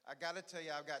I got to tell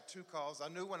you, I've got two calls. I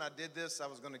knew when I did this, I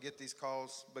was going to get these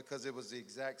calls because it was the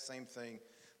exact same thing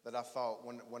that I thought.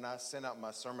 When I sent out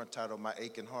my sermon title, My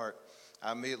Aching Heart,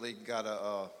 I immediately got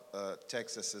a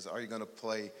text that says, are you going to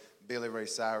play Billy Ray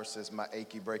Cyrus's My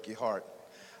Achy Breaky Heart?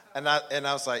 And I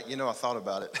was like, I thought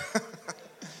about it.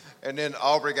 And then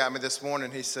Aubrey got me this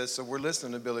morning. He says, so we're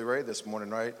listening to Billy Ray this morning,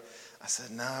 right? I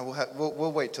said, nah,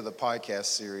 we'll wait till the podcast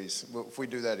series. If we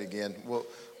do that again,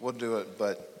 we'll do it.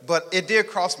 But it did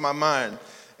cross my mind.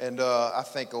 And I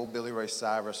thank old Billy Ray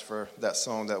Cyrus for that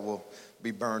song that will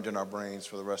be burned in our brains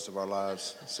for the rest of our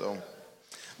lives. So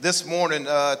this morning,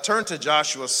 turn to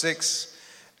Joshua 6,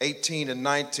 18 and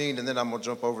 19, and then I'm going to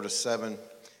jump over to 7.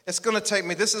 It's going to take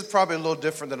me, this is probably a little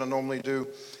different than I normally do.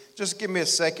 Just give me a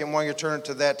second while you're turning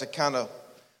to that to kind of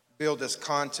build this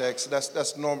context.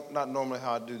 That's not normally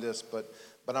how I do this, but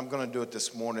I'm going to do it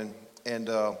this morning. And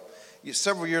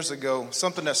several years ago,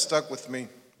 something that stuck with me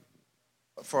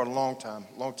for a long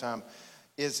time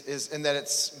is in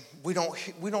that we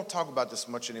don't talk about this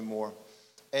much anymore.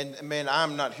 And man,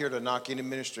 I'm not here to knock any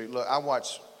ministry. Look, I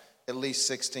watch at least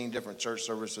 16 different church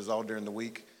services all during the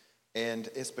week, and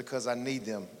it's because I need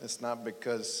them. It's not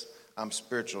because I'm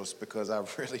spiritual. It's because I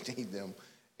really need them.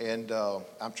 And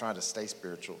I'm trying to stay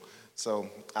spiritual. So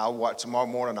I'll watch tomorrow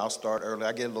morning. I'll start early.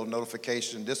 I get a little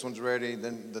notification. This one's ready.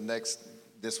 Then the next,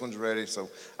 this one's ready. So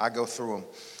I go through them.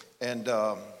 And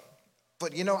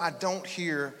but I don't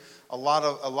hear a lot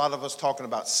of us talking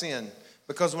about sin,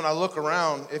 because when I look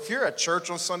around, if you're at church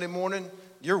on Sunday morning,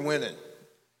 you're winning.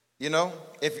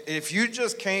 If you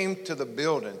just came to the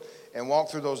building and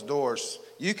walked through those doors,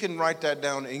 you can write that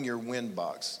down in your win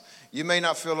box. You may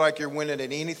not feel like you're winning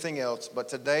at anything else, but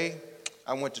today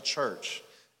I went to church.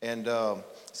 And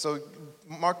so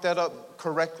mark that up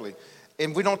correctly.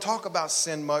 And we don't talk about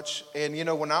sin much. And,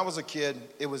 when I was a kid,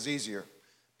 it was easier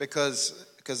because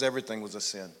everything was a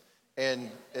sin. And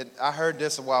I heard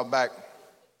this a while back,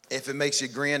 if it makes you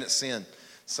grin, it's sin.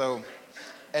 So,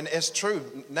 and it's true.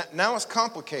 Now it's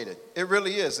complicated. It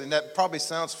really is. And that probably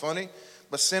sounds funny,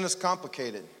 but sin is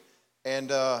complicated.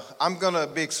 And I'm going to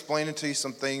be explaining to you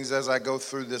some things as I go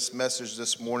through this message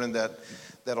this morning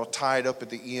that'll tie it up at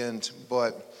the end.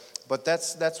 But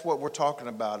that's what we're talking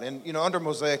about. And, under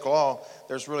Mosaic law,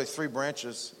 there's really three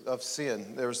branches of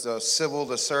sin. There's the civil,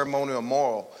 the ceremonial, and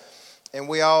moral. And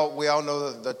we all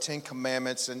know the Ten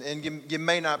Commandments. And you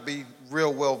may not be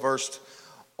real well versed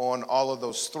on all of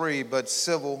those three, but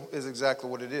civil is exactly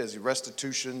what it is.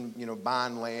 Restitution,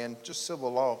 buying land, just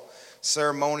civil law.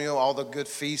 Ceremonial, all the good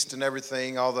feasts and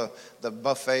everything, all the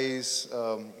buffets.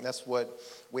 That's what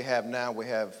we have now. We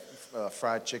have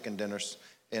fried chicken dinners,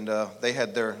 and they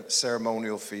had their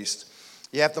ceremonial feast.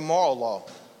 You have the moral law,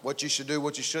 what you should do,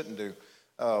 what you shouldn't do.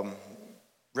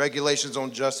 Regulations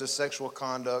on justice, sexual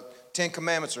conduct. 10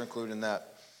 Commandments are included in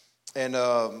that. And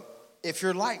if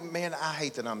you're like, man, I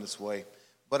hate that I'm this way,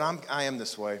 but I am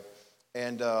this way.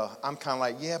 And I'm kind of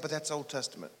like, yeah, but that's Old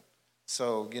Testament.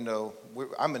 So,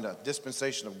 I'm in a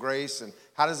dispensation of grace, and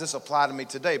how does this apply to me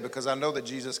today? Because I know that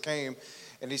Jesus came,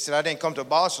 and he said, I didn't come to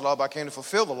abolish the law, but I came to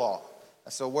fulfill the law.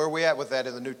 So where are we at with that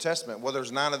in the New Testament? Well,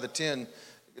 there's 9 of the 10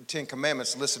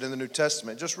 Commandments listed in the New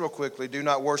Testament. Just real quickly, do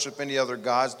not worship any other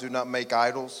gods, do not make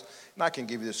idols. And I can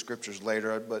give you the scriptures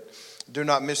later, but do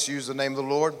not misuse the name of the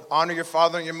Lord. Honor your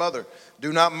father and your mother.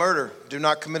 Do not murder. Do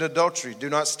not commit adultery. Do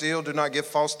not steal. Do not give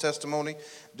false testimony.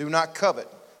 Do not covet.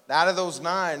 Out of those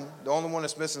 9, the only one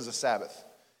that's missing is the Sabbath.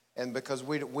 And because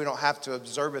we don't have to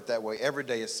observe it that way, every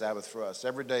day is Sabbath for us.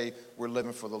 Every day we're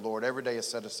living for the Lord. Every day is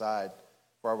set aside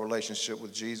for our relationship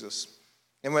with Jesus.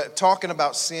 And when talking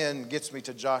about sin gets me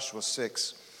to Joshua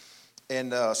 6,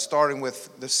 and starting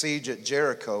with the siege at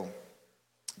Jericho.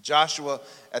 Joshua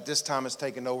at this time is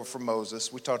taking over for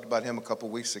Moses. We talked about him a couple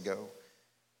weeks ago.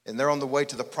 And they're on the way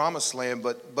to the promised land,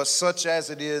 but such as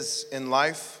it is in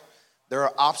life, there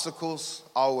are obstacles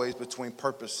always between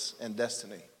purpose and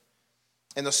destiny.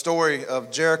 In the story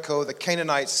of Jericho, the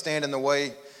Canaanites stand in the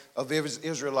way of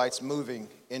Israelites moving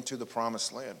into the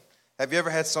promised land. Have you ever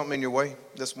had something in your way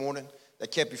this morning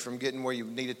that kept you from getting where you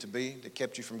needed to be, that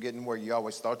kept you from getting where you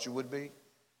always thought you would be?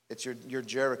 It's your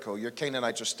Jericho. Your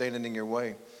Canaanites are standing in your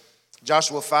way.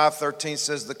 Joshua 5:13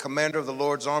 says, the commander of the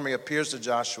Lord's army appears to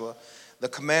Joshua. The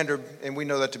commander, and we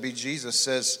know that to be Jesus,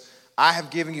 says, I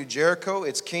have given you Jericho,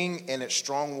 its king, and its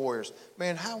strong warriors.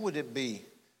 Man, how would it be?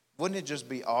 Wouldn't it just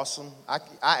be awesome? I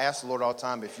ask the Lord all the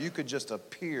time, if you could just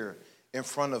appear in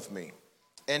front of me.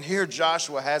 And here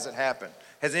Joshua has it happen.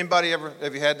 Has anybody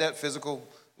have you had that physical,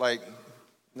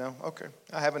 no? Okay.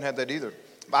 I haven't had that either.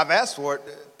 I've asked for it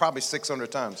probably 600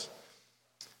 times.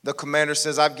 The commander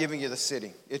says, I've given you the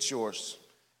city. It's yours.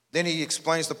 Then he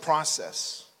explains the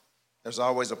process. There's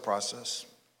always a process.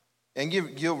 And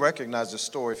you'll recognize this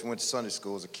story if you went to Sunday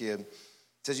school as a kid. It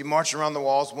says you march around the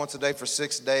walls once a day for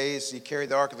 6 days. You carry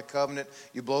the Ark of the Covenant.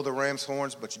 You blow the ram's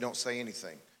horns, but you don't say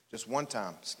anything. Just one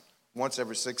time. One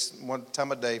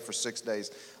time a day for 6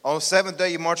 days. On the seventh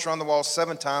day, you march around the wall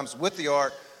 7 times with the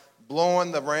Ark,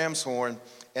 blowing the ram's horn.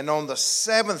 And on the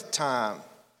 7th time,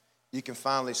 you can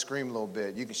finally scream a little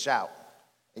bit. You can shout.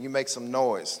 And you make some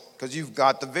noise because you've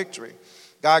got the victory.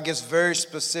 God gives very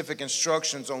specific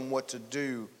instructions on what to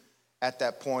do at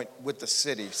that point with the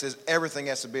city. He says everything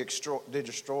has to be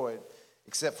destroyed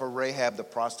except for Rahab the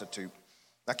prostitute.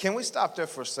 Now, can we stop there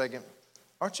for a second?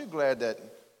 Aren't you glad that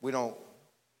we don't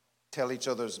tell each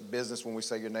other's business when we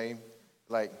say your name?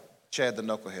 Like Chad the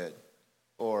Knucklehead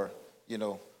or,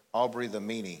 Aubrey the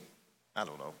Meanie. I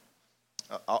don't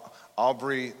know.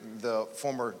 Aubrey the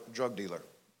former drug dealer.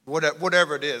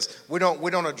 Whatever it is. We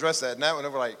don't address that. Now we're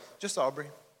like, just Aubrey.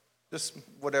 Just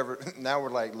whatever. Now we're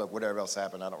like, look, whatever else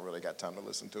happened, I don't really got time to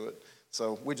listen to it.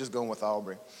 So we're just going with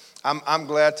Aubrey. I'm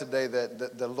glad today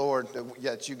that the Lord,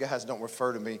 that you guys don't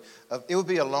refer to me. It would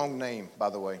be a long name, by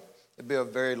the way. It'd be a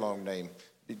very long name.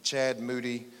 Chad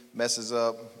Moody, messes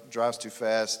up, drives too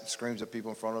fast, screams at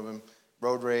people in front of him,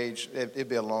 road rage. It'd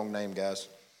be a long name, guys.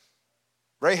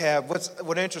 Rahab,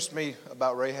 what interests me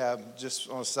about Rahab, just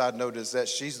on a side note, is that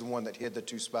she's the one that hid the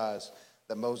 2 spies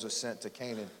that Moses sent to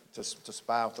Canaan to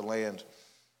spy out the land.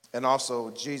 And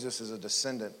also, Jesus is a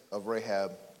descendant of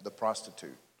Rahab, the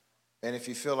prostitute. And if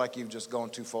you feel like you've just gone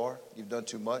too far, you've done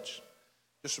too much,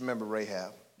 just remember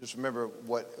Rahab. Just remember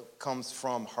what comes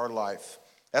from her life.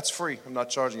 That's free. I'm not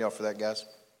charging y'all for that, guys.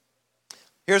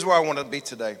 Here's where I want to be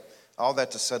today. All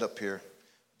that to set up here.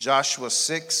 Joshua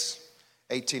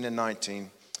 6:18 and 19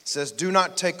 says, do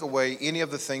not take away any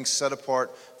of the things set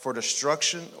apart for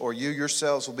destruction, or you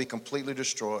yourselves will be completely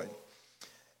destroyed.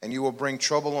 And you will bring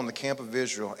trouble on the camp of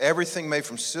Israel. Everything made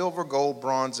from silver, gold,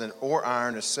 bronze, or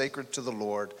iron is sacred to the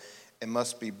Lord and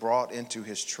must be brought into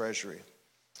his treasury.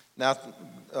 Now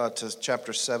to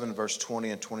chapter 7, verse 20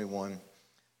 and 21. It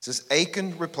says,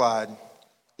 Achan replied,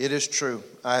 it is true,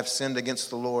 I have sinned against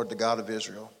the Lord, the God of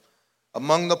Israel.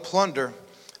 Among the plunder,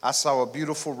 I saw a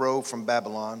beautiful robe from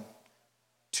Babylon,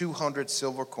 200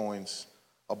 silver coins,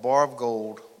 a bar of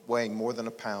gold weighing more than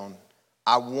a pound.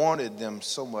 I wanted them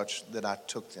so much that I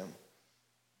took them.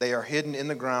 They are hidden in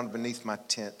the ground beneath my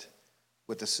tent,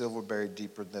 with the silver buried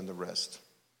deeper than the rest.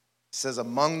 It says,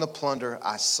 among the plunder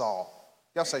I saw.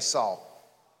 Y'all say saw.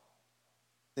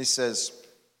 He says,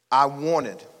 I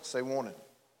wanted. Say wanted.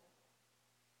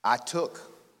 I took.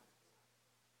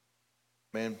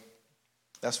 Man,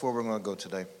 that's where we're going to go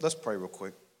today. Let's pray real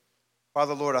quick.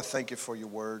 Father, Lord, I thank you for your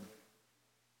word.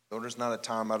 Lord, there's not a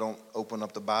time I don't open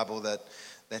up the Bible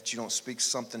that you don't speak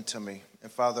something to me.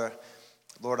 And Father,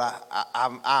 Lord,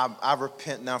 I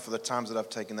repent now for the times that I've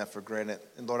taken that for granted.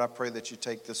 And Lord, I pray that you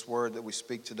take this word that we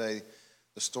speak today,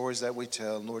 the stories that we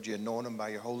tell, and Lord, you anoint them by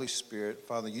your Holy Spirit.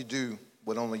 Father, you do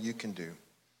what only you can do.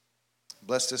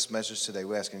 Bless this message today.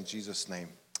 We ask in Jesus' name.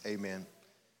 Amen.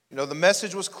 The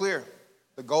message was clear.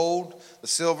 The gold, the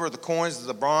silver, the coins,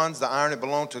 the bronze, the iron,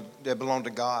 they belonged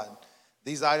to God.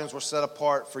 These items were set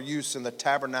apart for use in the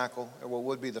tabernacle, or what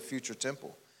would be the future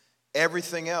temple.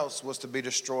 Everything else was to be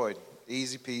destroyed.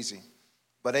 Easy peasy.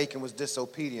 But Achan was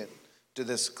disobedient to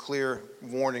this clear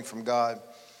warning from God.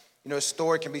 His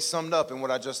story can be summed up in what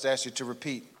I just asked you to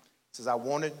repeat. It says, I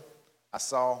wanted, I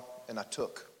saw, and I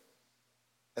took.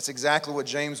 That's exactly what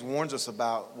James warns us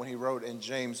about when he wrote in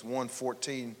James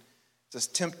 1:14. It says,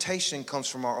 temptation comes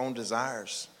from our own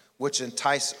desires, which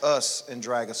entice us and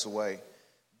drag us away.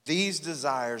 These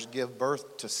desires give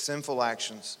birth to sinful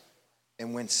actions,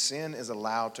 and when sin is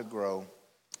allowed to grow,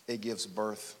 it gives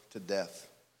birth to death.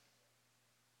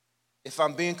 If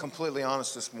I'm being completely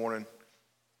honest this morning,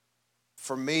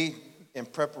 for me, in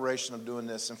preparation of doing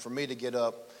this, and for me to get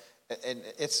up, and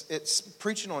it's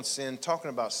preaching on sin, talking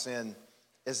about sin,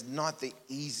 is not the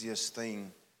easiest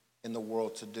thing in the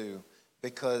world to do,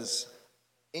 because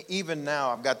even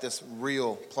now I've got this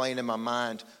reel playing in my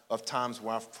mind of times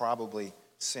where I've probably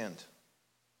sinned,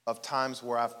 of times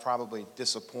where I've probably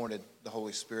disappointed the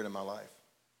Holy Spirit in my life.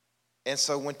 And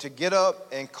so when to get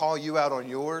up and call you out on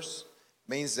yours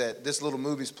means that this little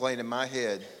movie's playing in my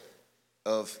head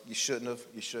of you shouldn't have,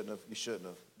 you shouldn't have, you shouldn't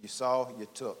have. You saw, you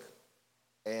took.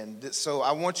 And so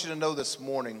I want you to know this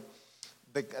morning,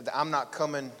 I'm not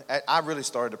coming, I really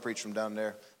started to preach from down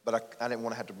there, but I didn't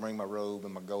want to have to bring my robe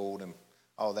and my gold and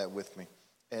all that with me.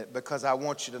 Because I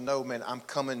want you to know, man, I'm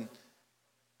coming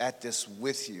at this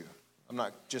with you. I'm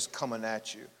not just coming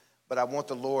at you. But I want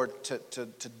the Lord to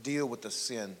deal with the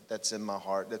sin that's in my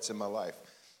heart, that's in my life.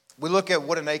 We look at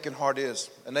what an Achan heart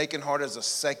is. An Achan heart is a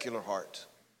secular heart.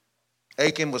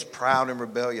 Achan was proud and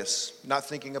rebellious, not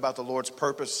thinking about the Lord's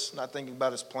purpose, not thinking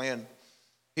about his plan.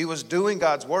 He was doing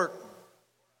God's work.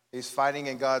 He's fighting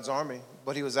in God's army,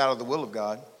 but he was out of the will of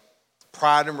God.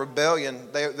 Pride and rebellion,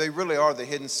 they really are the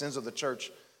hidden sins of the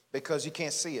church because you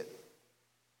can't see it.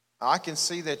 I can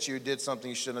see that you did something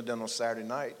you shouldn't have done on Saturday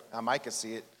night. I might can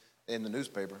see it in the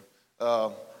newspaper.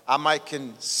 I might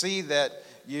can see that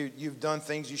you've done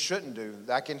things you shouldn't do.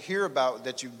 I can hear about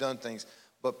that you've done things.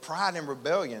 But pride and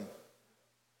rebellion,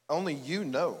 only you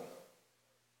know.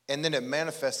 And then it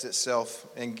manifests itself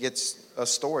and gets you a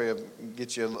story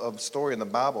in the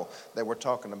Bible that we're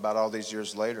talking about all these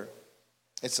years later.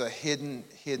 It's a hidden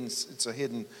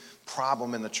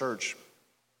problem in the church.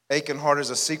 Achan heart is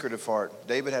a secretive heart.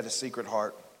 David had a secret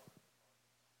heart.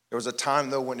 There was a time,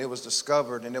 though, when it was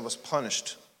discovered and it was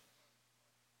punished.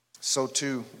 So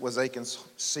too was Achan's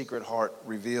secret heart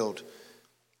revealed.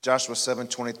 Joshua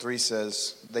 7:23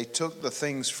 says, they took the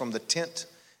things from the tent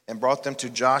and brought them to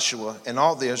Joshua and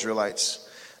all the Israelites.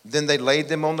 Then they laid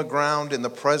them on the ground in the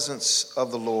presence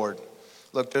of the Lord.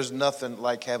 Look, there's nothing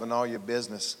like having all your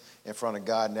business in front of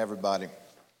God and everybody.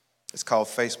 It's called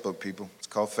Facebook, people. It's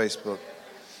called Facebook.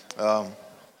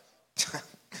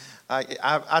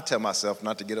 I tell myself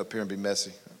not to get up here and be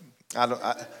messy.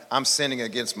 I'm sinning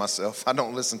against myself. I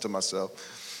don't listen to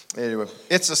myself. Anyway,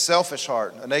 it's a selfish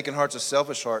heart. An Achan heart's a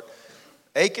selfish heart.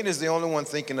 Achan is the only one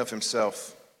thinking of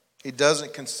himself. He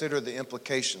doesn't consider the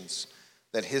implications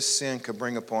that his sin could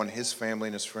bring upon his family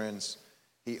and his friends.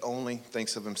 He only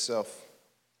thinks of himself.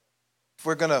 If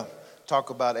we're going to talk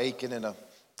about Achan and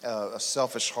a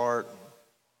selfish heart,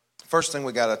 first thing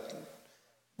we got to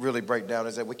really break down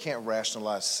is that we can't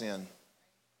rationalize sin.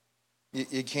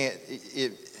 You can't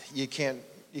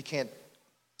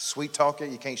sweet talk it.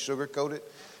 You can't sugarcoat it.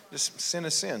 Just sin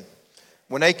is sin.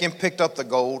 When Achan picked up the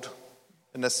gold,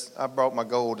 and I brought my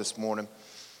gold this morning,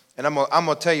 and I'm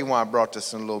gonna tell you why I brought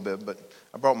this in a little bit. But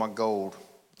I brought my gold.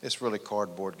 It's really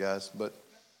cardboard, guys. But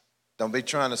don't be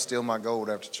trying to steal my gold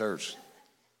after church.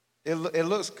 It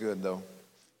looks good though.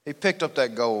 He picked up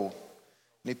that gold,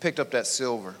 and he picked up that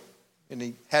silver, and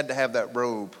he had to have that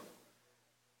robe.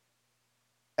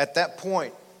 At that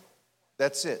point,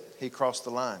 that's it. He crossed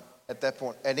the line. At that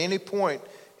point, at any point,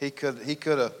 he could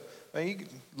have. I mean, you could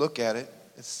look at it.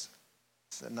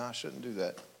 Said, no, I shouldn't do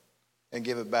that, and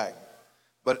give it back.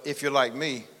 But if you're like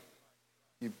me,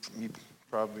 you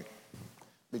probably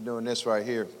be doing this right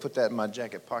here. Put that in my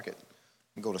jacket pocket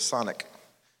and go to Sonic.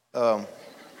 At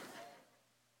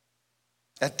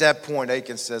that point,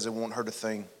 Achan says it won't hurt a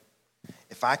thing.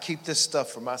 If I keep this stuff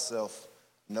for myself,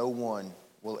 no one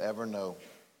will ever know.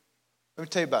 Let me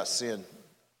tell you about sin.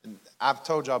 I've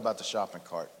told y'all about the shopping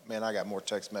cart. Man, I got more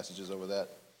text messages over that.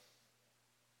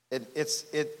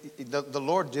 The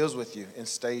Lord deals with you in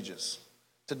stages.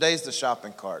 Today's the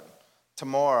shopping cart.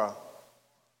 Tomorrow,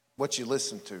 what you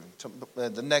listen to.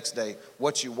 The next day,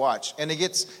 what you watch. And it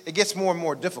gets more and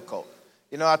more difficult.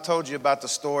 You know, I told you about the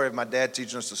story of my dad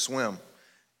teaching us to swim.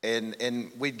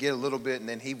 And we'd get a little bit, and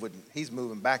then he's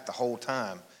moving back the whole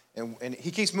time. And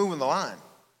he keeps moving the line.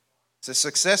 So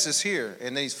success is here,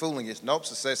 and then he's fooling us. Nope,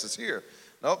 success is here.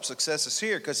 Nope, success is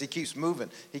here, because he keeps moving.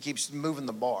 He keeps moving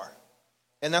the bar.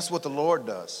 And that's what the Lord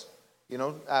does. You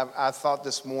know, I thought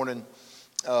this morning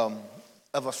of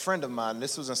a friend of mine.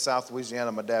 This was in South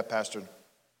Louisiana. My dad pastored.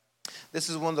 This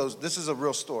is a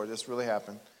real story. This really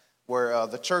happened, where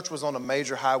the church was on a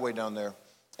major highway down there,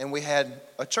 and we had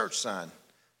a church sign.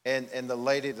 And the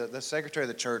lady, the secretary of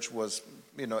the church was,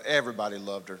 you know, everybody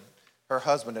loved her. Her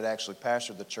husband had actually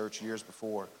pastored the church years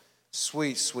before.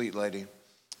 Sweet, sweet lady.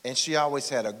 And she always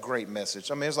had a great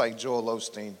message. I mean, it was like Joel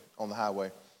Osteen on the highway.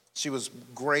 She was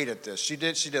great at this. She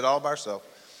did all by herself.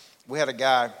 We had a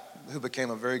guy who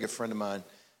became a very good friend of mine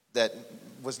that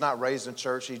was not raised in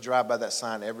church. He'd drive by that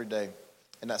sign every day,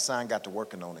 and that sign got to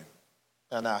working on him.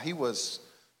 And now he was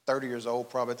 30 years old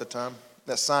probably at the time.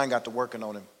 That sign got to working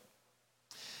on him.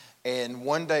 And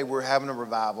one day we're having a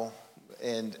revival,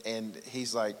 and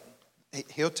he's like,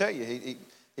 he'll tell you, he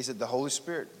said, the Holy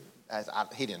Spirit,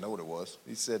 he didn't know what it was.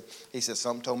 He said,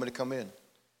 something told me to come in.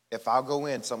 If I'll go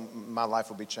in, my life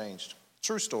will be changed.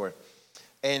 True story.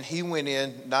 And he went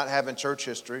in, not having church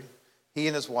history. He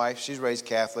and his wife, she's raised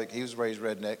Catholic. He was raised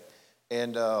redneck.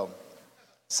 And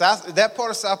that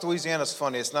part of South Louisiana is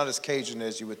funny. It's not as Cajun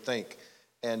as you would think.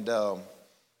 And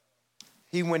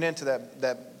he went into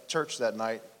that church that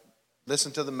night,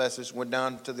 listened to the message, went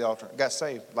down to the altar, got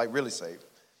saved, like really saved.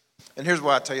 And here's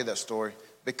why I tell you that story.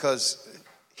 Because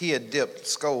he had dipped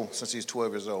skull since he was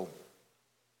 12 years old.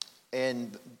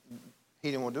 And he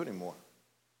didn't want to do it anymore.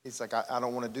 He's like, I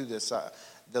don't want to do this.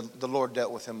 the Lord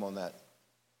dealt with him on that.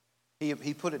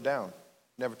 He put it down,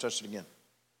 never touched it again.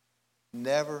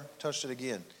 Never touched it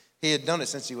again. He had done it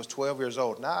since he was 12 years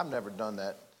old. Now, I've never done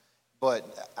that, but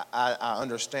I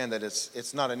understand that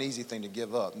it's not an easy thing to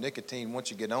give up. Nicotine,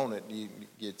 once you get on it,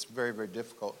 it's very, very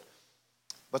difficult.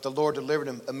 But the Lord delivered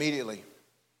him immediately.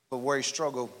 But where he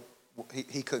struggled,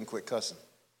 he couldn't quit cussing.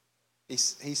 He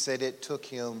said it took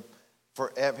him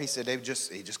forever. He said he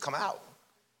just come out.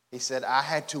 He said, I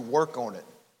had to work on it.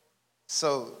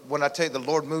 So when I tell you the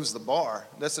Lord moves the bar,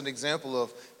 that's an example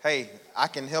of, hey, I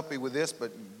can help you with this,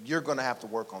 but you're going to have to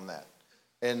work on that.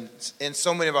 And in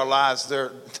so many of our lives,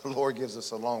 the Lord gives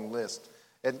us a long list.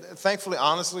 And thankfully,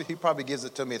 honestly, he probably gives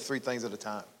it to me 3 things at a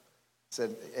time.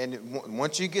 Said, and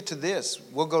once you get to this,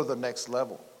 we'll go to the next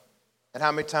level. And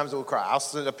how many times we'll cry? I'll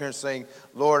sit up here and saying,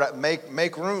 Lord,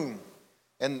 make room.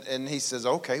 And he says,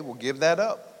 okay, we'll give that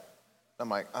up. I'm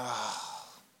like,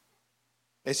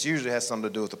 It usually has something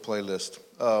to do with the playlist.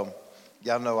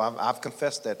 Y'all know I've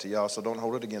confessed that to y'all, so don't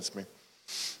hold it against me.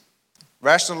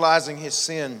 Rationalizing his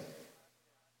sin,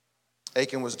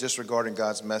 Achan was disregarding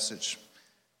God's message.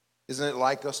 Isn't it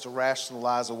like us to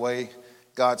rationalize away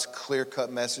God's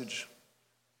clear-cut message?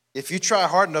 If you try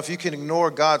hard enough, you can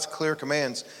ignore God's clear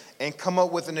commands and come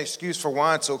up with an excuse for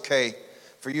why it's okay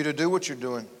for you to do what you're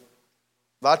doing.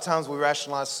 A lot of times we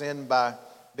rationalize sin by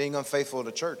being unfaithful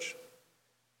to church.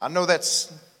 I know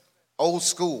that's old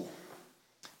school,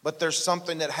 but there's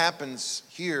something that happens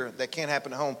here that can't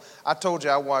happen at home. I told you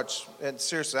I watch, and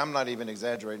seriously, I'm not even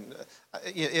exaggerating,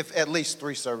 if at least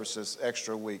 3 services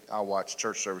extra a week, I watch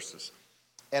church services.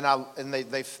 And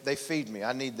they feed me.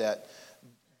 I need that.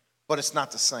 But it's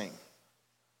not the same.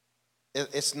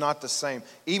 It's not the same.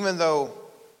 Even though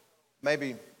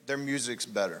maybe their music's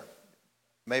better.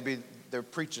 Maybe their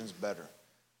preaching's better.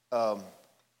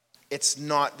 It's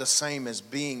not the same as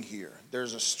being here.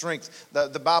 There's a strength.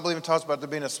 The Bible even talks about there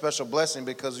being a special blessing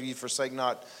because you forsake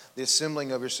not the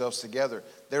assembling of yourselves together.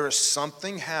 There is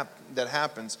something that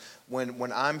happens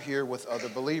when I'm here with other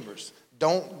believers.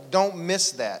 Don't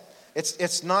miss that.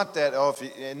 It's not that,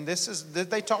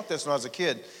 they taught this when I was a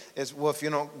kid. It's, well, if you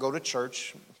don't go to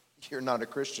church, you're not a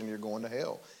Christian, you're going to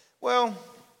hell. Well,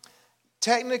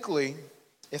 technically,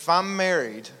 if I'm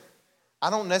married, I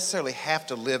don't necessarily have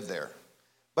to live there.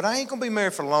 But I ain't going to be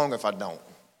married for long if I don't.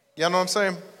 You know what I'm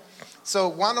saying? So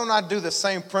why don't I do the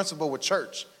same principle with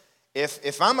church?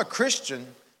 If I'm a Christian,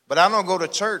 but I don't go to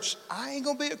church, I ain't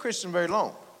going to be a Christian very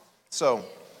long. So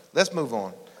let's move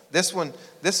on. This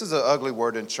is an ugly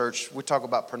word in church. We talk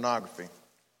about pornography,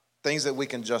 things that we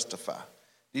can justify.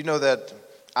 Do you know that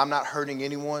I'm not hurting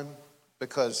anyone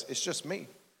because it's just me?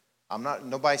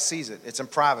 Nobody sees it. It's in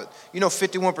private.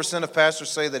 51% of pastors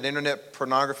say that internet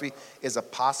pornography is a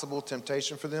possible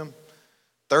temptation for them.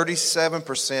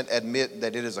 37% admit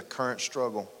that it is a current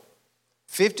struggle.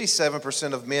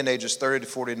 57% of men ages 30 to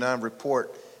 49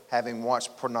 report having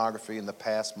watched pornography in the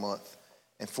past month.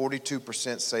 And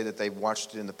 42% say that they've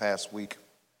watched it in the past week.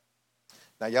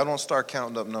 Now, y'all don't start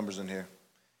counting up numbers in here.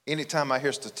 Anytime I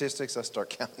hear statistics, I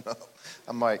start counting up.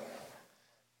 I'm like,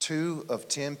 2 of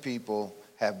 10 people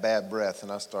have bad breath.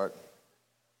 And I was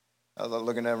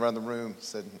looking around the room,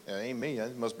 said, it ain't me,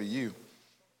 it must be you.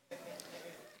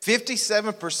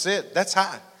 57%, that's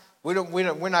high. We're not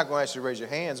going to actually raise your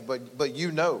hands, but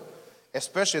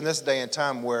especially in this day and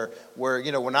time where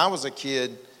when I was a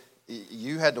kid,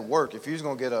 you had to work. If you was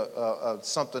going to get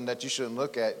something that you shouldn't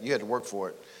look at, you had to work for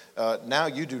it. Now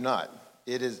you do not.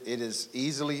 It is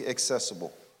easily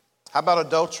accessible. How about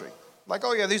adultery? Like,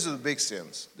 oh yeah, these are the big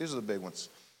sins. These are the big ones.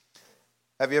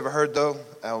 Have you ever heard though,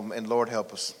 and Lord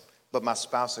help us, but my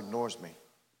spouse ignores me?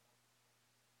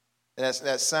 And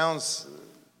that sounds,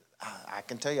 I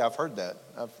can tell you I've heard that.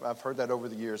 I've heard that over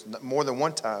the years, more than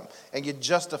one time. And you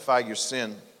justify your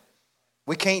sin.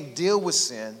 We can't deal with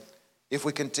sin if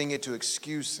we continue to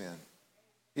excuse sin.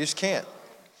 You just can't.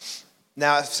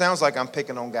 Now, it sounds like I'm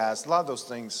picking on guys. A lot of those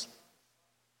things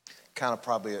kind of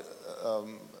probably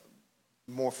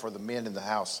more for the men in the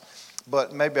house.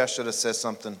 But maybe I should have said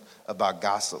something about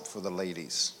gossip for the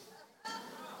ladies.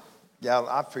 Yeah,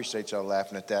 I appreciate y'all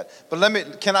laughing at that.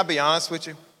 But can I be honest with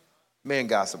you? Men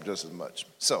gossip just as much.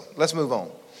 So let's move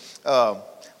on.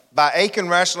 By Achan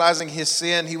rationalizing his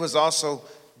sin, he was also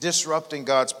disrupting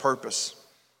God's purpose.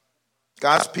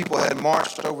 God's people had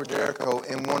marched over Jericho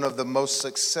in one of the most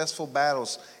successful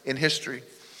battles in history.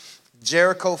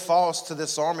 Jericho falls to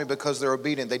this army because they're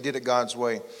obedient. They did it God's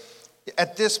way.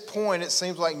 At this point, it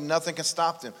seems like nothing can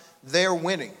stop them. They're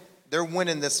winning. They're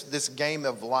winning this game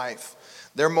of life.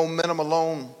 Their momentum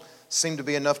alone seemed to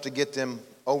be enough to get them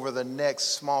over the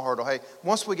next small hurdle. Hey,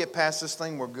 once we get past this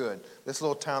thing, we're good. This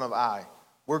little town of Ai,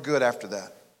 we're good after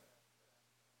that.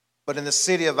 But in the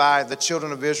city of Ai, the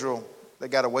children of Israel, they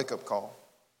got a wake-up call.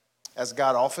 As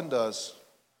God often does,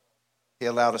 he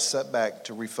allowed a setback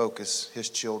to refocus his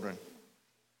children.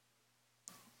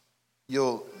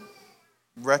 You'll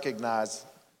recognize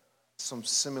some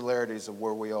similarities of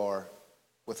where we are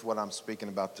with what I'm speaking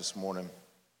about this morning.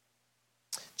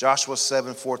 Joshua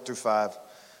 7, 4 through 5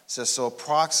 says, so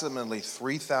approximately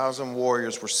 3,000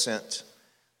 warriors were sent,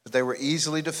 but they were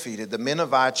easily defeated. The men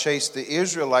of Ai chased the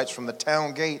Israelites from the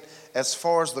town gate as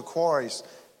far as the quarries,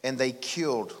 and they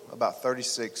killed about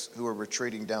 36 who were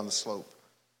retreating down the slope.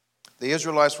 The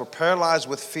Israelites were paralyzed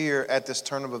with fear at this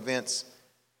turn of events,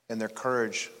 and their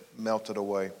courage melted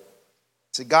away.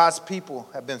 See, God's people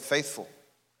have been faithful,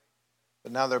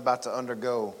 but now they're about to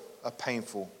undergo a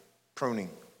painful pruning.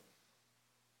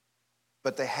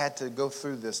 But they had to go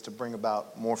through this to bring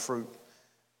about more fruit.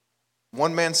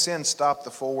 One man's sin stopped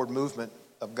the forward movement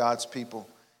of God's people,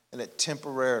 and it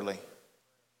temporarily,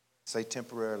 say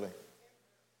temporarily.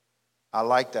 I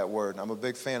like that word. I'm a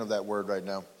big fan of that word right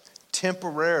now.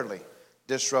 Temporarily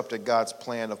disrupted God's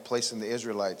plan of placing the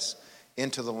Israelites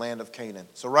into the land of Canaan.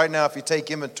 So right now, if you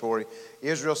take inventory,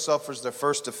 Israel suffers their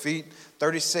first defeat.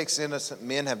 36 innocent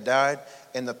men have died,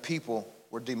 and the people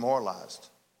were demoralized.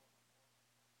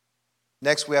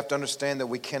 Next, we have to understand that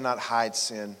we cannot hide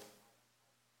sin.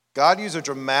 God used a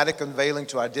dramatic unveiling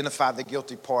to identify the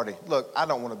guilty party. Look, I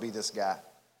don't want to be this guy.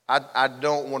 I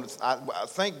don't want to.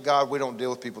 Thank God we don't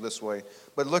deal with people this way.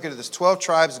 But look at this: 12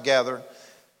 tribes gather,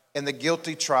 and the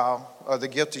guilty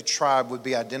tribe would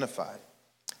be identified.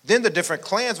 Then the different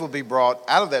clans would be brought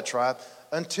out of that tribe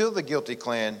until the guilty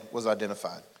clan was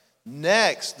identified.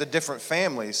 Next, the different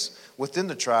families within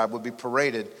the tribe would be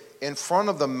paraded in front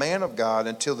of the man of God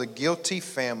until the guilty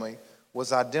family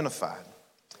was identified.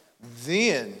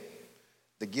 Then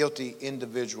the guilty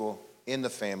individual in the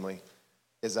family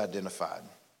is identified.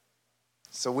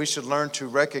 So we should learn to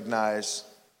recognize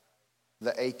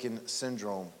the Achan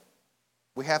syndrome.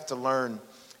 We have to learn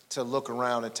to look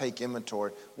around and take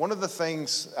inventory. One of the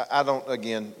things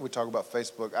we talk about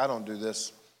Facebook. I don't do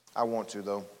this. I want to,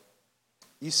 though.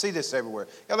 You see this everywhere.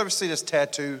 Y'all ever see this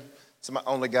tattoo?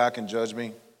 Only God can judge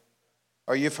me.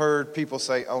 Or you've heard people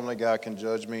say, only God can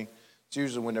judge me. It's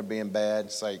usually when they're being bad.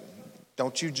 It's like,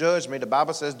 don't you judge me. The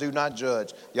Bible says do not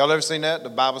judge. Y'all ever seen that? The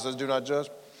Bible says do not judge.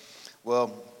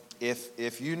 Well,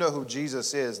 if you know who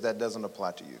Jesus is, that doesn't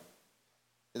apply to you.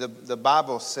 The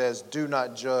Bible says do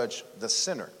not judge the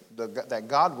sinner, that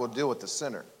God will deal with the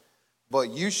sinner.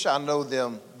 But you shall know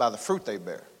them by the fruit they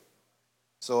bear.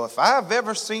 So if I have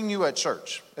ever seen you at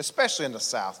church, especially in the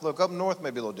South, look, up north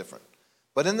may be a little different.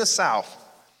 But in the South,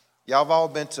 y'all have all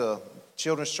been to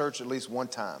children's church at least one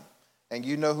time. And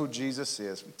you know who Jesus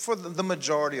is. For the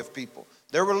majority of people,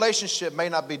 their relationship may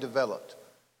not be developed,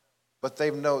 but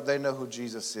they know who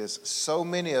Jesus is. So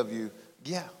many of you,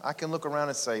 yeah, I can look around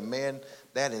and say, man,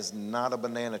 that is not a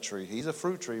banana tree. He's a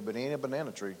fruit tree, but he ain't a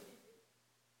banana tree.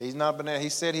 He's not a banana. He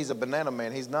said he's a banana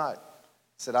man. He's not.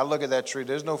 He said, I look at that tree.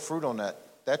 There's no fruit on that.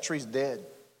 That tree's dead.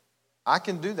 I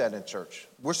can do that in church.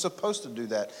 We're supposed to do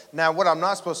that. Now, what I'm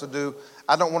not supposed to do,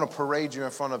 I don't want to parade you in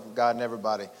front of God and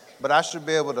everybody, but I should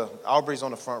be able to, Aubrey's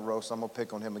on the front row, so I'm going to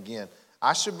pick on him again.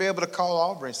 I should be able to call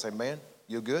Aubrey and say, man,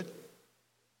 you good?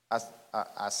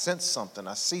 I sense something.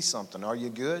 I see something. Are you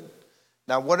good?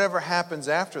 Now, whatever happens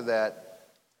after that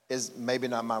is maybe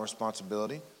not my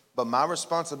responsibility, but my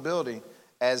responsibility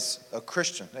as a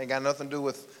Christian, it ain't got nothing to do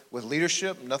with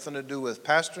leadership, nothing to do with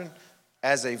pastoring.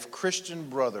 As a Christian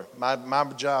brother, my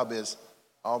job is,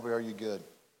 Aubrey, are you good?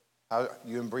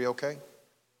 You and Bree okay?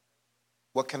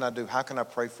 What can I do? How can I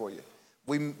pray for you?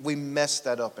 We mess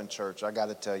that up in church, I got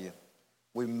to tell you.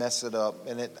 We mess it up,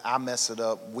 and I mess it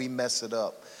up. We mess it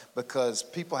up because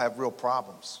people have real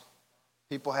problems.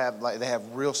 People they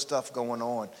have real stuff going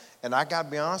on. And I got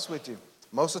to be honest with you,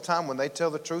 most of the time when they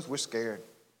tell the truth, we're scared.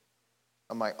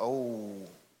 I'm like,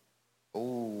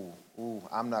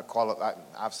 I'm not qualified.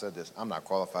 I've said this. I'm not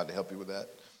qualified to help you with that.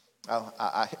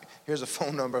 Here's a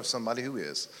phone number of somebody who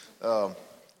is.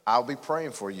 I'll be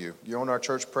praying for you. You're on our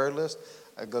church prayer list.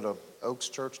 I go to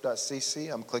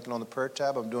oakschurch.cc. I'm clicking on the prayer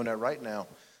tab. I'm doing that right now.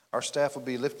 Our staff will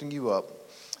be lifting you up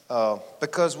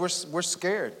because we're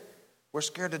scared. We're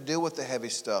scared to deal with the heavy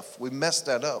stuff. We messed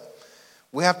that up.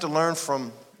 We have to learn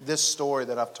from this story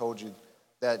that I've told you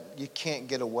that you can't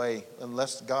get away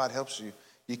unless God helps you.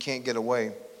 You can't get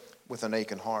away with an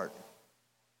aching heart.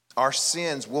 Our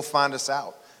sins will find us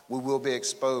out. We will be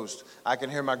exposed. I can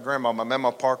hear my grandma. My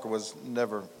Mama Parker was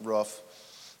never rough,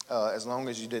 as long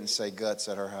as you didn't say guts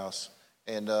at her house,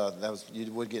 and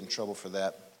you would get in trouble for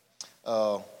that.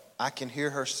 I can hear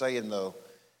her saying though,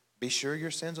 "Be sure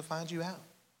your sins will find you out."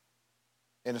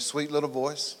 In a sweet little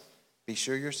voice, Be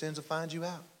sure your sins will find you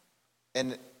out.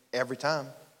 And every time,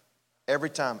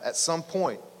 at some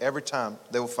point, every time,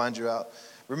 they will find you out.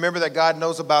 Remember that God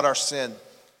knows about our sin.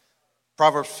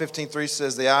 Proverbs 15:3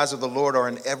 says, the eyes of the Lord are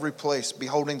in every place,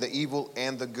 beholding the evil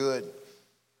and the good.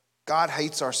 God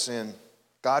hates our sin.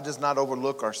 God does not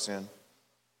overlook our sin.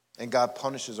 And God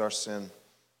punishes our sin.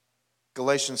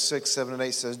 Galatians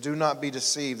 6:7-8 says, do not be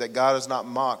deceived, that God is not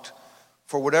mocked.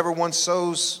 For whatever one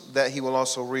sows, that he will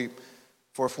also reap.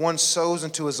 For if one sows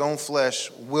into his own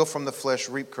flesh, will from the flesh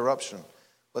reap corruption.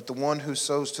 But the one who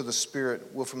sows to the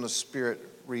Spirit will from the Spirit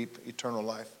reap eternal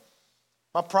life.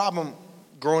 My problem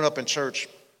growing up in church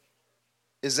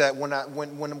is that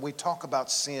when we talk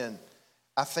about sin,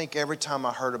 I think every time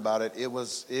I heard about it, it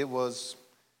was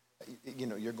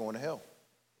you're going to hell.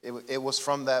 It was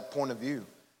from that point of view.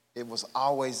 It was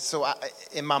always, so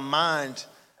in my mind,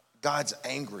 God's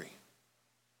angry.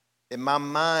 In my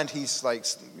mind, he's like,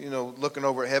 looking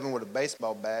over at heaven with a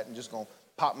baseball bat and just going to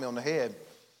pop me on the head.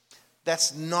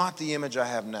 That's not the image I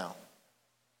have now.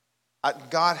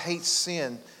 God hates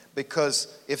sin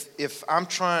because if I'm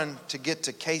trying to get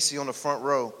to Casey on the front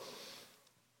row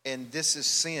and this is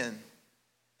sin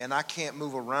and I can't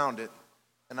move around it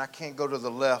and I can't go to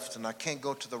the left and I can't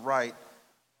go to the right,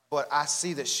 but I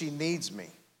see that she needs me,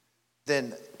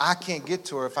 then I can't get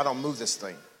to her if I don't move this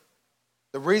thing.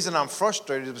 The reason I'm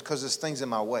frustrated is because this thing's in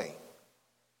my way.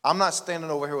 I'm not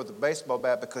standing over here with a baseball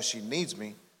bat because she needs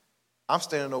me. I'm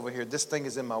standing over here, this thing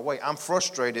is in my way. I'm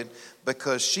frustrated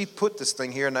because she put this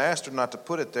thing here and I asked her not to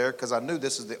put it there because I knew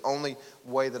this is the only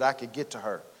way that I could get to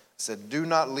her. I said, do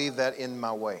not leave that in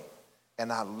my way.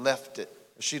 And I left it.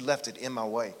 She left it in my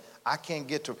way. I can't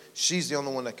get to her. She's the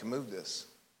only one that can move this.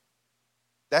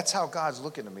 That's how God's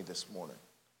looking at me this morning.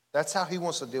 That's how he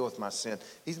wants to deal with my sin.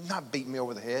 He's not beating me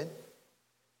over the head.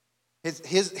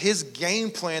 His game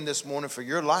plan this morning for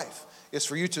your life is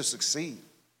for you to succeed.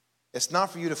 It's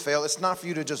not for you to fail. It's not for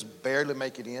you to just barely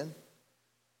make it in.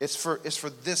 It's for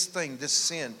this thing, this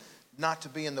sin, not to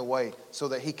be in the way so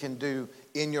that he can do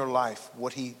in your life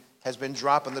what he has been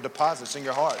dropping the deposits in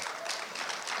your heart.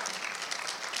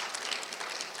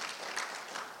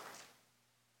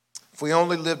 If we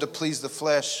only live to please the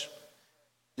flesh,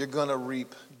 you're going to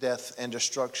reap death and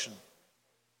destruction.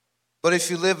 But if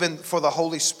you live for the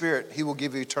Holy Spirit, he will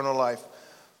give you eternal life.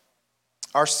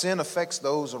 Our sin affects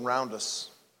those around us.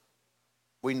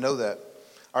 We know that.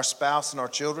 Our spouse and our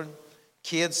children,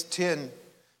 kids tend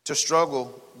to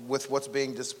struggle with what's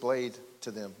being displayed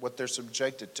to them, what they're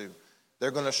subjected to.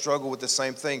 They're going to struggle with the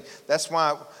same thing. That's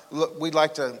why we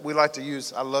like to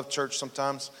use, I love church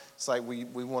sometimes. It's like we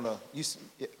want to,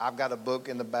 I've got a book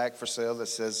in the back for sale that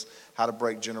says how to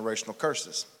break generational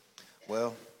curses.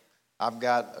 Well, I've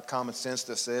got a common sense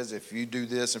that says if you do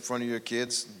this in front of your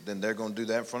kids, then they're going to do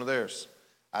that in front of theirs.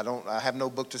 I have no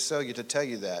book to sell you to tell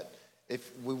you that. If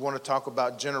we want to talk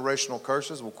about generational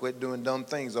curses, we'll quit doing dumb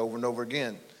things over and over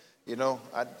again.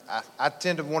 I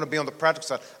tend to want to be on the practical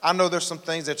side. I know there's some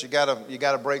things that you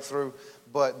gotta break through,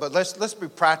 but let's be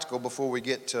practical before we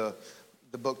get to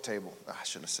the book table. I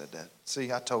shouldn't have said that.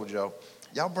 See, I told y'all.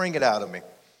 Y'all bring it out of me.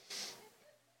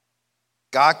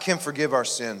 God can forgive our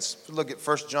sins. Look at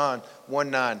 1 John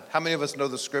 1:9. How many of us know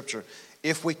the scripture?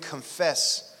 If we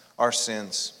confess our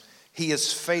sins, he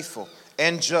is faithful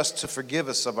and just to forgive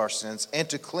us of our sins and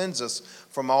to cleanse us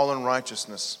from all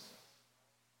unrighteousness.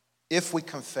 If we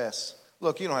confess.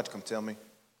 Look, you don't have to come tell me.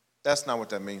 That's not what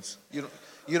that means. You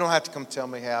don't have to come tell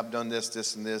me, hey, I've done this,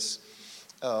 this, and this.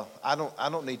 I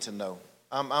don't need to know.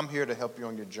 I'm here to help you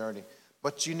on your journey.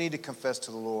 But you need to confess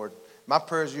to the Lord. My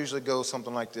prayers usually go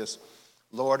something like this.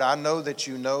 Lord, I know that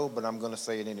you know, but I'm going to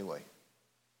say it anyway.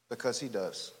 Because he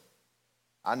does.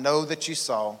 I know that you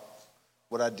saw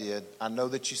what I did. I know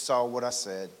that you saw what I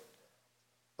said.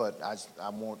 But I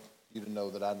want you to know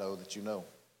that I know that you know.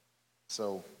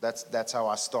 So that's how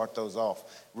I start those off.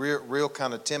 Real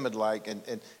kind of timid like.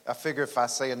 And I figure if I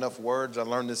say enough words, I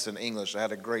learned this in English. I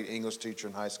had a great English teacher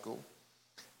in high school.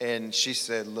 And she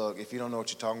said, look, if you don't know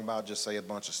what you're talking about, just say a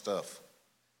bunch of stuff.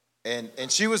 And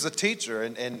she was a teacher,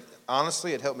 and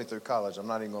honestly, it helped me through college. I'm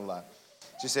not even going to lie.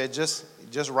 She said, just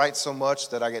write so much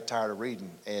that I get tired of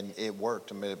reading. And it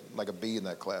worked. I made like a B in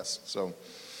that class. So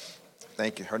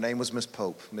thank you. Her name was Miss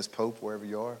Pope. Miss Pope, wherever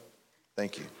you are,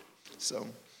 thank you. So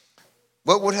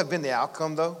what would have been the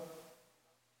outcome, though,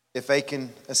 if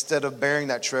Achan, instead of bearing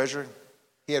that treasure,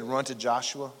 he had run to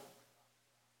Joshua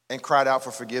and cried out for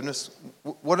forgiveness?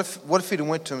 What if he'd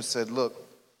went to him and said, look,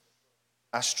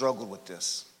 I struggled with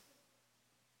this.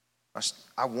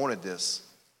 I wanted this.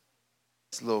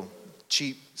 This little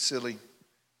cheap, silly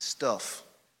stuff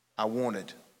I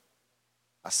wanted.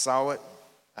 I saw it.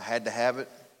 I had to have it.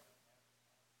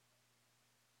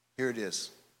 Here it is.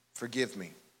 Forgive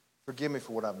me. Forgive me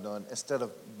for what I've done. Instead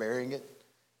of burying it,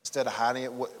 instead of hiding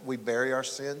it, we bury our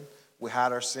sin. We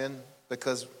hide our sin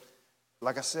because,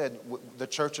 like I said, the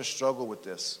church has struggled with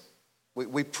this.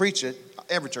 We preach it.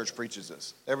 Every church preaches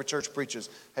this. Every church preaches,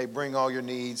 hey, bring all your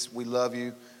needs. We love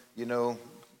you.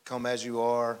 Come as you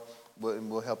are.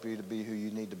 We'll help you to be who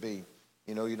you need to be.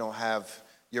 You don't have,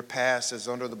 your past is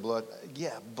under the blood.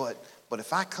 Yeah, but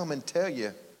if I come and tell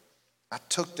you, I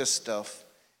took this stuff,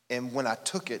 and when I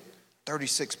took it,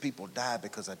 36 people died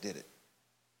because I did it.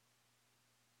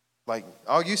 Like,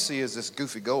 all you see is this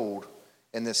goofy gold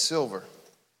and this silver.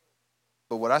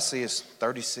 But what I see is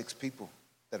 36 people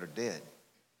that are dead.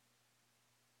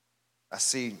 I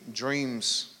see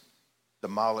dreams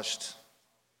demolished.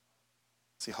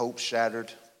 I see hope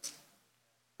shattered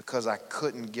because I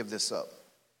couldn't give this up.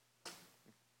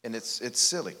 And it's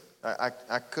silly.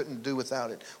 I couldn't do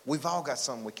without it. We've all got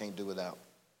something we can't do without.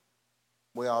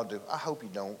 We all do. I hope you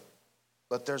don't.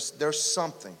 But there's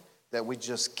something that we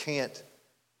just can't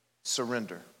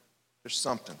surrender. There's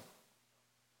something.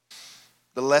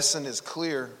 The lesson is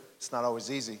clear. It's not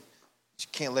always easy. You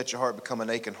can't let your heart become an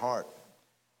aching heart.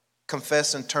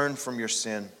 Confess and turn from your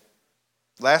sin.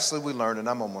 Lastly, we learned, and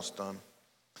I'm almost done,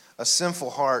 a sinful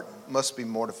heart must be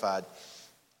mortified.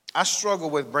 I struggle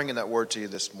with bringing that word to you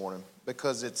this morning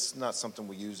because it's not something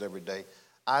we use every day.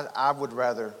 I would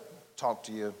rather talk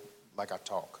to you like I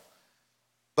talk.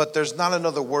 But there's not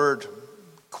another word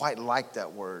quite like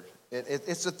that word.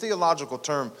 It's a theological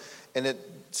term, and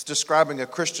it's describing a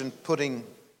Christian putting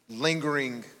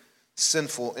lingering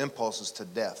sinful impulses to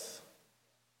death.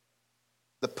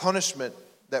 The punishment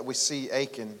that we see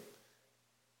Achan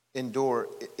endure,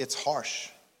 it's harsh.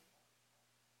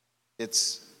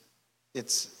 It's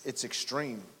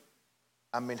extreme.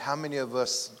 I mean, how many of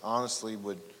us honestly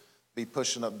would be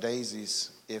pushing up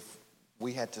daisies if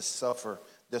we had to suffer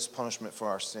this punishment for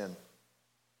our sin?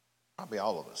 Probably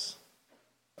all of us.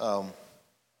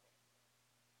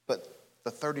 But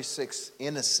the 36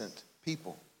 innocent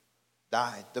people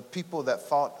died. The people that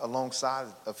fought alongside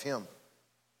of him.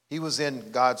 He was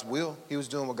in God's will. He was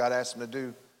doing what God asked him to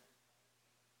do.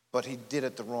 But he did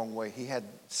it the wrong way. He had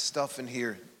stuff in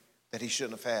here that he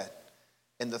shouldn't have had.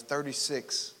 And the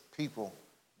 36 people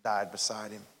died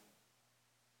beside him.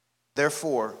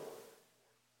 Therefore,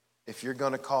 if you're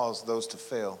going to cause those to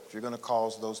fail, if you're going to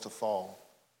cause those to fall,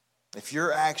 if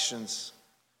your actions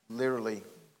literally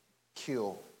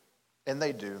kill, and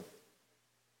they do,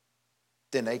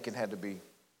 then Achan had to be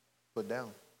put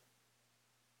down.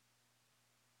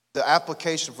 The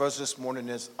application for us this morning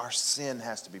is our sin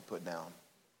has to be put down.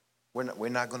 We're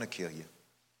not going to kill you.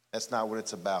 That's not what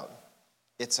it's about.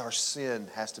 It's our sin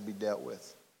has to be dealt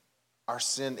with. Our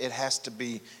sin, it has to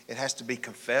be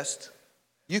confessed.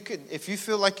 You can, if you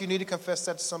feel like you need to confess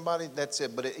that to somebody, that's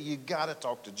it. But you got to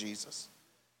talk to Jesus.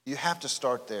 You have to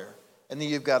start there. And then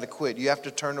you've got to quit. You have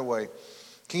to turn away.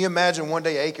 Can you imagine one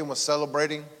day Achan was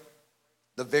celebrating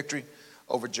the victory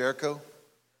over Jericho?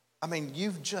 I mean,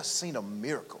 you've just seen a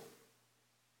miracle.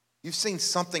 You've seen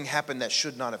something happen that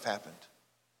should not have happened.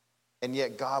 And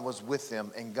yet God was with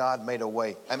them and God made a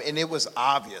way. I mean, and it was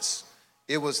obvious.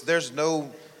 There's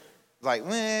no, like,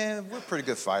 we're pretty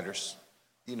good fighters.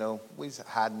 We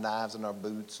had knives in our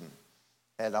boots and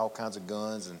had all kinds of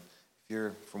guns. And if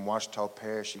you're from Washita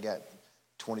Parish, you got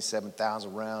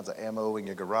 27,000 rounds of ammo in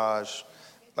your garage.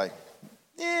 Like,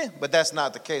 but that's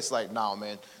not the case. Like, no,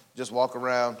 man, just walk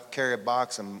around, carry a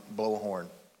box, and blow a horn.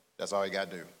 That's all you got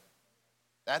to do.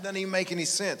 That doesn't even make any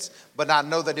sense. But I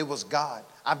know that it was God.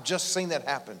 I've just seen that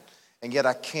happen. And yet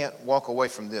I can't walk away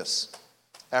from this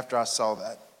after I saw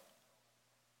that.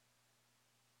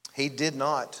 He did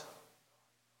not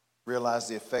realize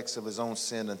the effects of his own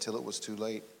sin until it was too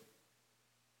late.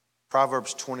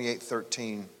 Proverbs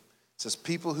 28:13 says,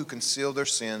 people who conceal their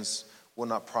sins will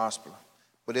not prosper.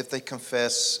 But if they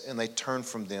confess and they turn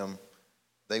from them,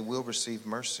 they will receive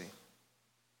mercy.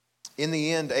 In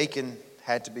the end, Achan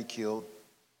had to be killed.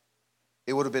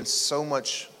 It would have been so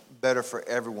much better for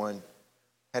everyone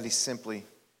had he simply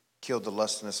killed the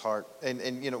lust in his heart. And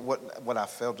what I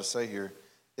failed to say here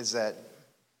is that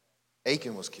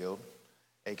Achan was killed.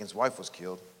 Achan's wife was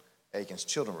killed. Achan's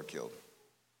children were killed.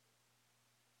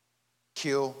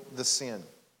 Kill the sin.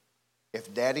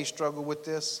 If daddy struggled with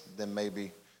this, then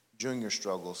maybe Junior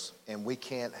struggles. And we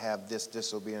can't have this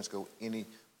disobedience go any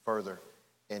further.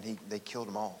 And they killed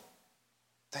them all.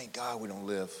 Thank God we don't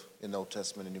live in the Old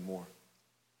Testament anymore.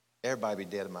 Everybody be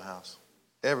dead in my house.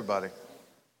 Everybody.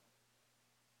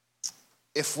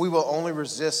 If we will only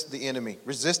resist the enemy,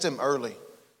 resist him early.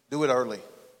 Do it early.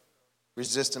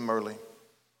 Resist him early.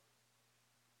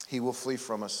 He will flee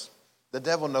from us. The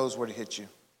devil knows where to hit you.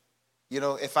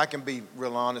 If I can be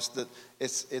real honest, that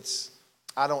it's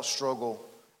I don't struggle.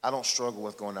 I don't struggle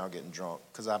with going out getting drunk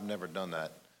because I've never done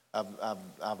that.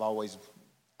 I've always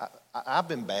I've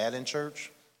been bad in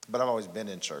church, but I've always been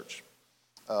in church.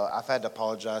 I've had to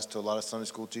apologize to a lot of Sunday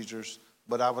school teachers,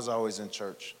 but I was always in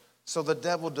church. So the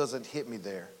devil doesn't hit me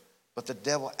there, but the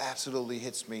devil absolutely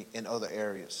hits me in other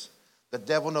areas. The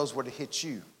devil knows where to hit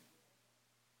you.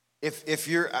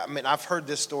 I've heard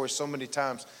this story so many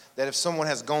times that if someone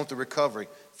has gone through recovery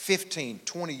 15,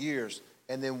 20 years,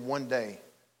 and then one day,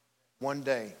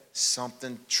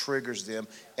 something triggers them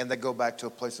and they go back to a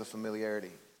place of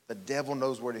familiarity. The devil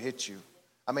knows where to hit you.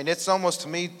 It's almost, to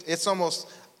me,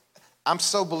 I'm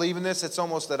so believing this, it's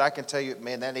almost that I can tell you,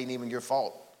 man, that ain't even your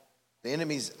fault. The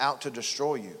enemy's out to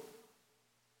destroy you.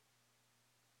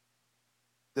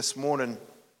 This morning,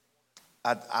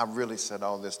 I really said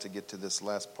all this to get to this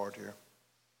last part here.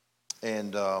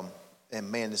 And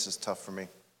man, this is tough for me.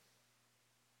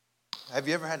 Have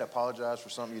you ever had to apologize for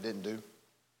something you didn't do?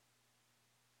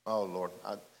 Oh, Lord.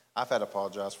 I've had to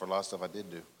apologize for a lot of stuff I did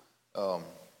do.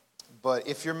 But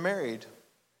if you're married,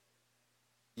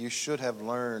 you should have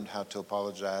learned how to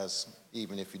apologize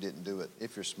even if you didn't do it.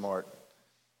 If you're smart.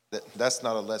 That's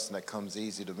not a lesson that comes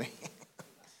easy to me.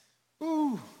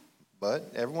 Woo.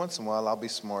 But every once in a while, I'll be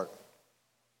smart.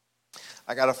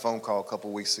 I got a phone call a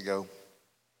couple weeks ago.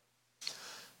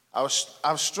 I was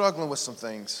struggling with some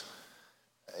things.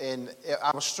 And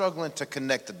I was struggling to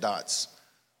connect the dots,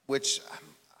 which,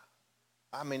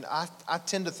 I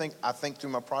tend to think, I think through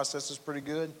my processes pretty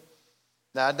good.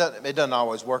 Now, it doesn't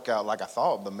always work out like I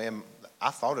thought, but man,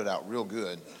 I thought it out real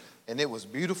good. And it was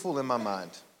beautiful in my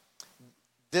mind.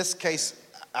 This case,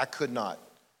 I could not.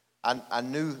 I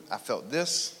knew I felt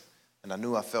this, and I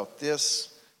knew I felt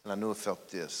this, and I knew I felt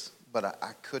this. But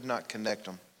I could not connect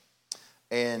them.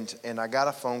 And I got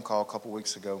a phone call a couple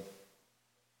weeks ago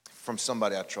from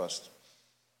somebody I trust.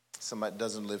 Somebody that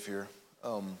doesn't live here.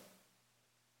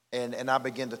 And I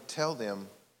began to tell them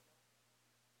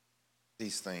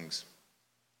these things.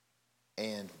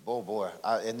 And boy,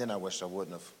 and then I wish I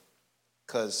wouldn't have.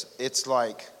 Because it's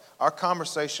like our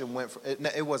conversation went from,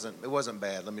 it wasn't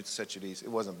bad. Let me set you these. It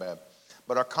wasn't bad.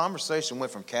 But our conversation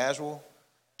went from casual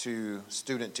to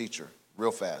student teacher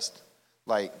real fast.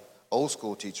 Like old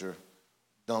school teacher,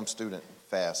 dumb student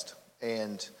fast.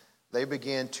 And they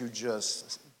began to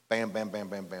just bam, bam, bam,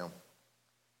 bam, bam.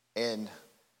 And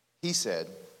he said,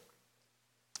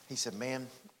 man,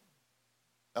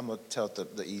 I'm going to tell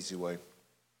it the easy way.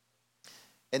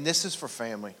 And this is for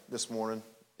family this morning.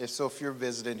 If you're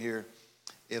visiting here,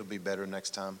 it'll be better next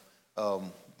time.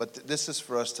 But this is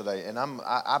for us today. And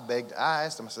I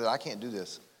asked him, I said, I can't do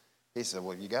this. He said,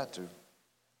 well, you got to.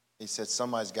 He said,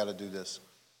 somebody's got to do this.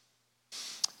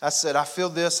 I said, I feel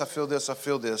this, I feel this, I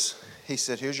feel this. He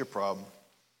said, here's your problem.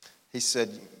 He said,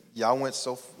 y'all went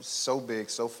so big,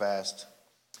 so fast.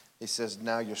 He says,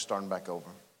 now you're starting back over.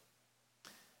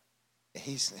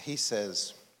 He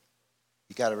says,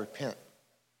 you got to repent.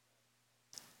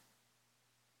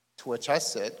 To which I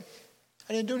said,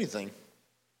 I didn't do anything.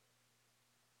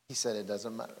 He said, it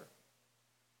doesn't matter.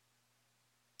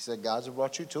 He said, God's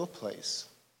brought you to a place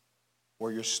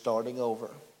where you're starting over.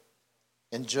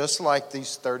 And just like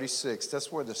these 36,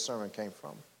 that's where the sermon came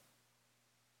from.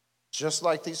 Just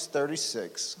like these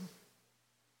 36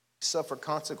 suffer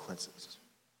consequences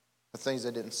for things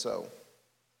they didn't sow.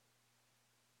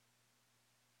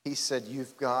 He said,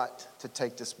 you've got to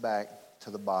take this back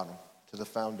to the bottom, to the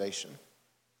foundation.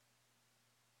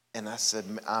 And I said,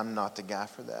 I'm not the guy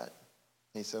for that.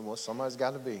 He said, well, somebody's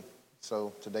got to be.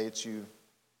 So today it's you.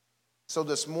 So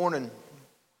this morning,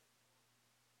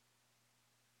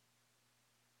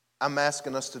 I'm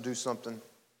asking us to do something,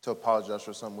 to apologize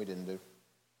for something we didn't do.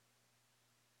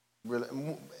 Really,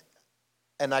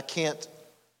 and I can't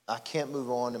move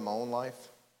on in my own life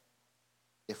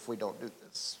if we don't do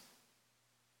this.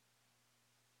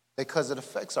 Because it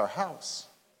affects our house.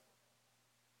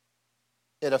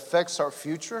 It affects our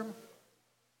future.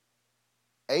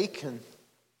 Achan,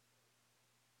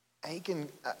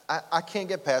 I can't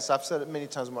get past, I've said it many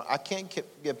times more, I can't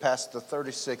get past the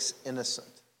 36 innocent.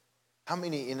 How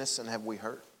many innocent have we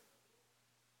hurt?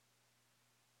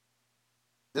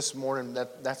 This morning,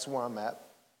 that's where I'm at.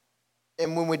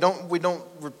 And when we don't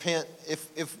repent,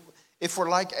 if we're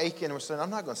like Achan, we're saying, I'm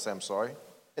not going to say I'm sorry.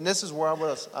 And this is where I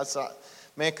was. I thought,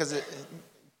 man, because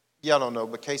y'all don't know,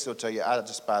 but Casey will tell you, I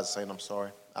despise saying I'm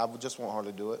sorry. I just won't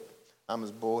hardly do it. I'm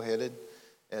as bullheaded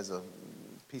as a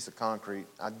piece of concrete.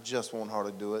 I just won't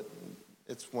hardly do it.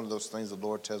 It's one of those things the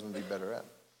Lord tells me to be better at.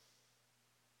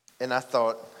 And I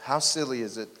thought, how silly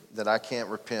is it that I can't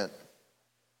repent?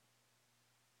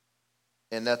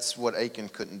 And that's what Achan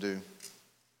couldn't do.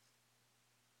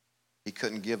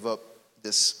 couldn't give up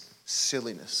this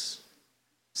silliness.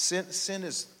 Sin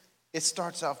is, it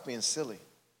starts off being silly.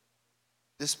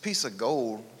 This piece of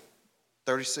gold,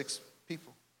 36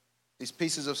 people. These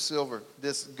pieces of silver,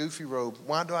 this goofy robe.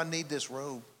 Why do I need this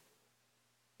robe?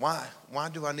 Why? Why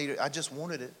do I need it? I just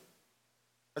wanted it.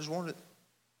 I just wanted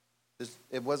it.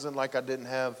 It wasn't like I didn't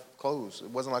have clothes. It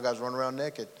wasn't like I was running around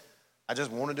naked. I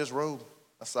just wanted this robe.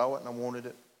 I saw it and I wanted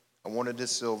it. I wanted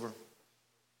this silver.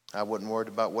 I wasn't worried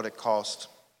about what it cost.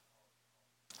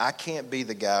 I can't be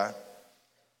the guy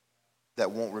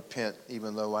that won't repent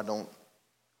even though I don't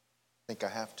think I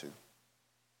have to.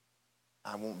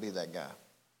 I won't be that guy.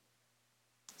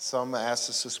 So I'm going to ask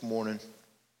us this morning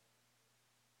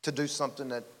to do something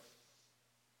that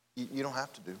you don't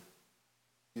have to do.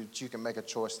 You can make a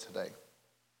choice today.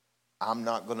 I'm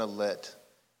not going to let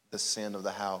the sin of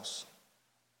the house,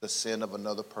 the sin of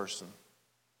another person,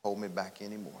 hold me back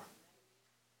anymore.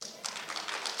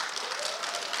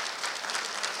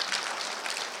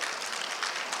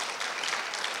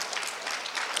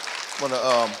 I'm going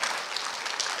to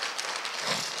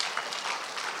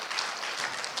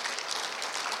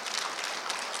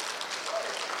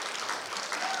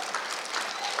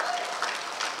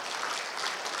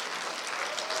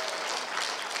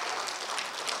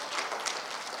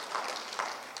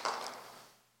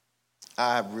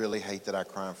I really hate that I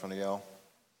cry in front of y'all.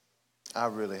 I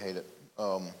really hate it.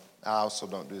 I also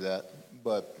don't do that,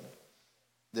 but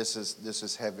this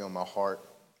is heavy on my heart.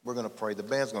 We're going to pray. The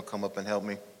band's going to come up and help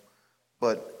me,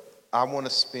 but I want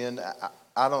to spend.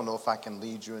 I don't know if I can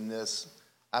lead you in this.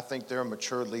 I think there are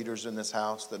mature leaders in this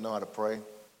house that know how to pray.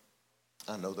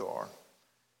 I know there are,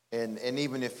 and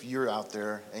even if you're out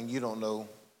there and you don't know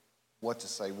what to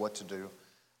say, what to do,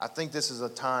 I think this is a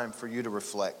time for you to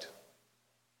reflect.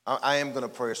 I am going to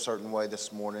pray a certain way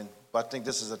this morning, but I think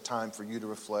this is a time for you to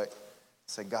reflect.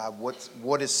 Say, God,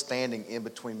 what is standing in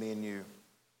between me and you?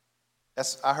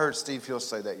 I heard Steve Hill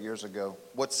say that years ago.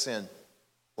 What's sin?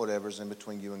 Whatever's in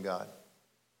between you and God.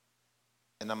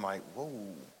 And I'm like, whoa.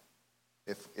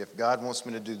 If God wants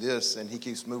me to do this and he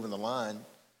keeps moving the line,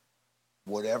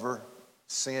 whatever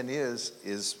sin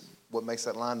is what makes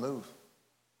that line move.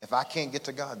 If I can't get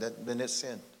to God, then it's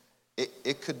sin.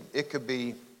 It could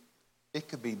be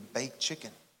baked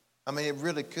chicken. I mean, it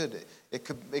really could. It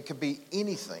could be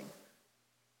anything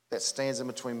that stands in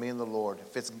between me and the Lord.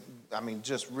 If it's,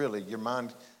 just really, your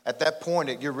mind, at that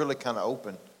point, you're really kind of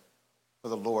open for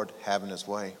the Lord having his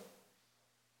way.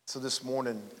 So this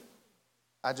morning,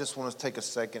 I just want to take a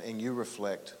second and you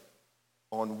reflect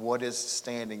on what is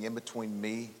standing in between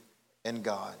me and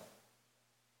God.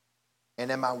 And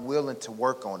am I willing to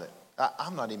work on it?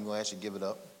 I'm not even going to ask you to give it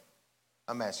up.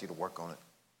 I'm asking you to work on it.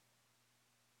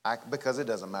 Because it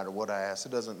doesn't matter what I ask.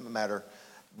 It doesn't matter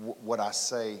what I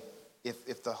say.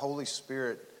 If the Holy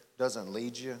Spirit doesn't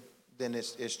lead you, then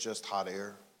it's just hot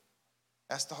air.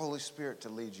 Ask the Holy Spirit to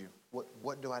lead you.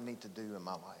 What do I need to do in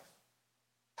my life?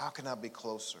 How can I be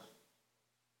closer?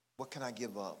 What can I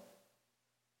give up?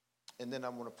 And then I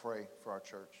want to pray for our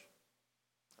church.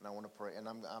 And I want to pray. And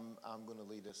I'm going to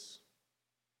lead us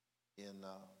in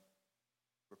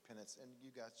repentance. And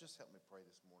you guys, just help me pray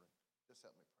this morning. Just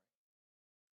help me pray.